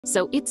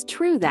So it's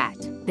true that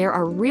there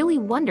are really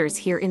wonders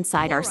here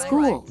inside our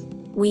school.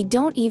 We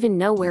don't even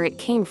know where it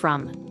came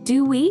from,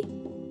 do we?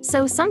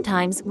 So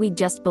sometimes we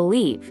just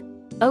believe.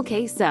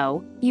 Okay,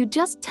 so you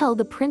just tell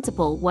the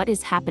principal what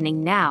is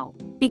happening now,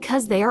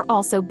 because they are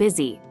also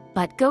busy,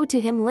 but go to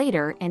him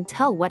later and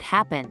tell what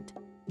happened.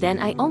 Then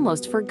I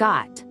almost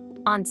forgot.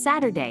 On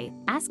Saturday,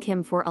 ask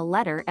him for a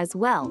letter as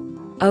well.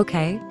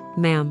 Okay,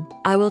 ma'am.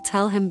 I will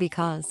tell him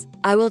because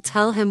I will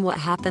tell him what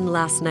happened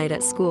last night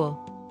at school.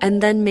 And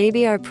then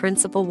maybe our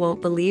principal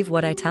won't believe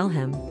what I tell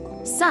him.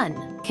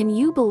 Son, can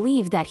you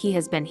believe that he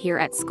has been here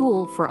at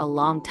school for a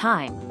long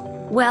time?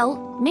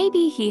 Well,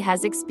 maybe he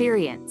has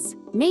experience.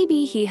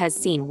 Maybe he has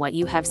seen what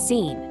you have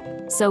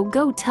seen. So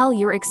go tell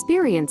your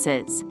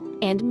experiences.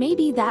 And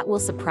maybe that will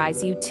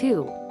surprise you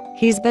too.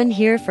 He's been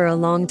here for a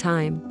long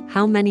time.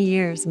 How many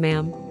years,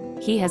 ma'am?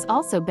 He has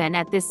also been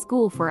at this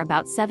school for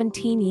about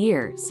 17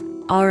 years.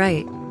 All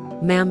right,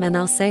 ma'am, and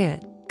I'll say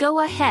it. Go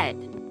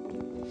ahead.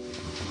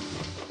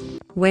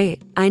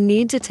 Wait, I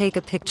need to take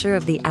a picture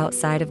of the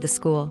outside of the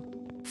school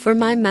for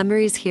my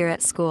memories here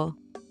at school.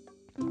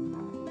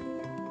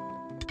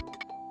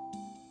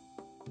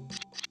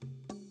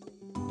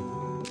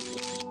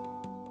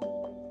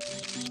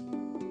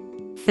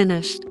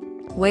 Finished.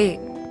 Wait,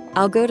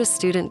 I'll go to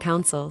student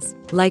councils.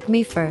 Like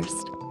me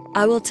first.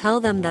 I will tell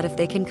them that if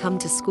they can come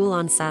to school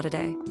on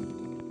Saturday.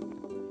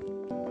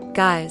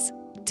 Guys,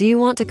 do you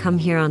want to come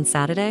here on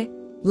Saturday?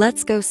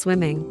 Let's go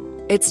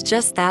swimming. It's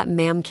just that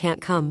ma'am can't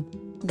come.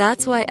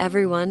 That's why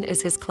everyone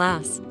is his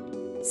class.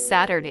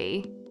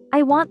 Saturday.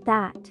 I want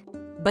that.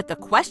 But the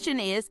question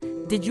is,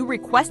 did you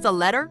request a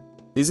letter?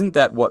 Isn't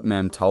that what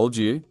ma'am told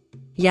you?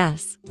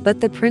 Yes,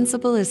 but the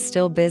principal is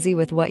still busy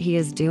with what he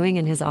is doing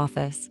in his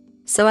office.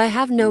 So I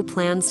have no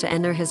plans to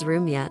enter his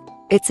room yet.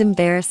 It's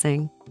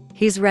embarrassing.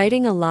 He's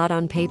writing a lot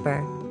on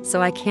paper,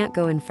 so I can't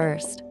go in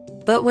first.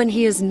 But when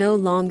he is no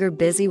longer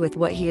busy with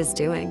what he is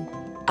doing,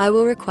 I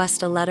will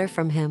request a letter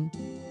from him.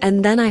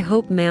 And then I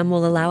hope ma'am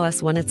will allow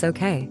us when it's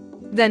okay.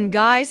 Then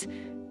guys,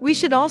 we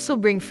should also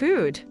bring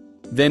food.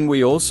 Then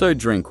we also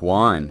drink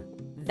wine.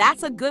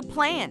 That's a good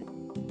plan.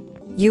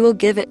 You will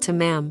give it to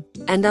ma'am,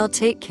 and I'll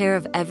take care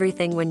of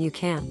everything when you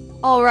can.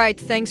 All right,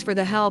 thanks for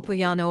the help,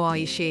 Uyano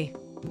Aishi.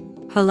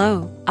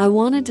 Hello, I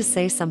wanted to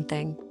say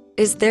something.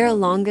 Is there a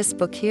longest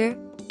book here?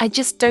 I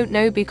just don't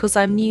know because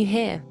I'm new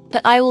here,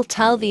 but I will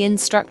tell the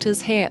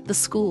instructors here at the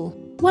school.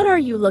 What are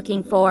you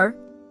looking for?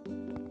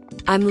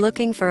 I'm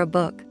looking for a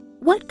book.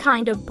 What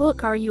kind of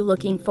book are you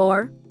looking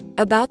for?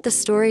 About the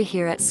story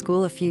here at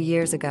school a few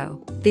years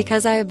ago,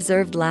 because I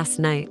observed last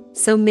night,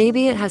 so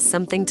maybe it has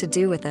something to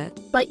do with it.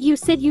 But you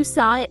said you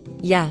saw it.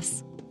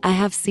 Yes, I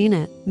have seen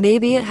it.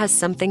 Maybe it has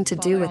something to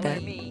do with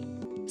it.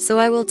 So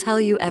I will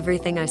tell you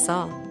everything I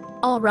saw.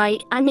 All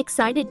right, I'm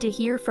excited to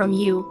hear from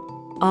you.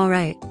 All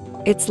right,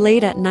 it's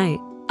late at night.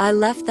 I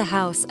left the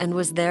house and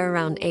was there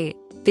around 8,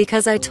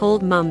 because I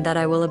told mom that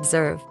I will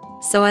observe,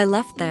 so I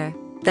left there.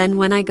 Then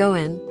when I go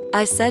in,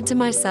 I said to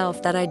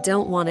myself that I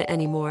don't want it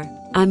anymore.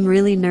 I'm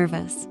really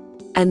nervous.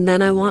 And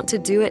then I want to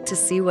do it to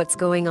see what's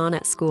going on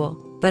at school,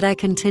 but I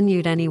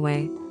continued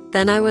anyway.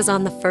 Then I was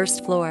on the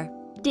first floor.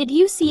 Did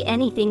you see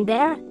anything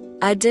there?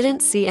 I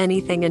didn't see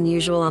anything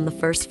unusual on the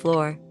first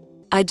floor.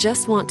 I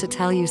just want to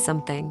tell you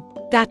something.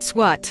 That's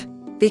what?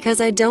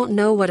 Because I don't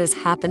know what is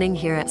happening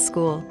here at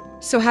school.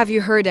 So have you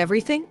heard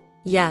everything?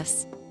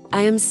 Yes,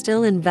 I am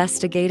still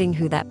investigating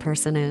who that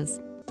person is.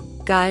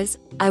 Guys,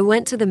 I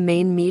went to the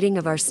main meeting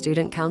of our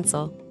student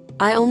council.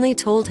 I only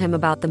told him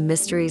about the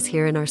mysteries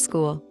here in our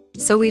school,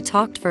 so we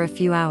talked for a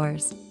few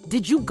hours.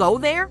 Did you go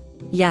there?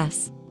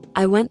 Yes,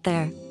 I went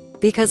there,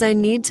 because I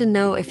need to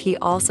know if he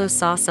also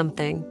saw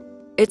something.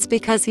 It's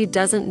because he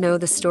doesn't know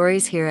the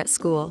stories here at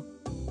school.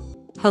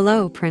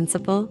 Hello,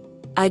 principal.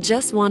 I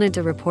just wanted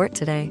to report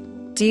today.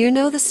 Do you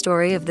know the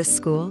story of this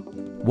school?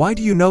 Why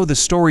do you know the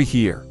story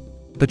here?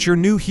 But you're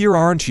new here,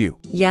 aren't you?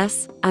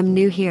 Yes, I'm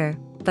new here,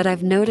 but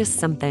I've noticed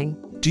something.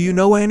 Do you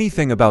know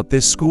anything about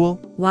this school?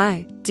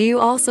 Why? Do you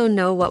also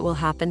know what will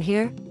happen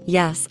here?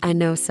 Yes, I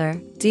know, sir.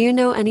 Do you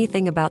know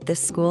anything about this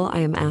school,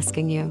 I am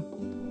asking you?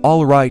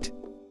 All right.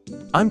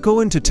 I'm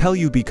going to tell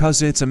you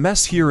because it's a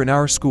mess here in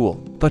our school.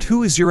 But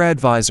who is your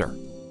advisor?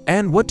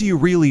 And what do you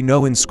really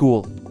know in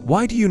school?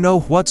 Why do you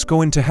know what's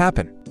going to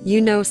happen? You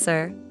know,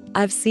 sir,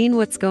 I've seen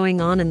what's going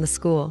on in the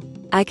school.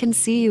 I can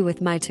see you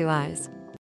with my 2 eyes.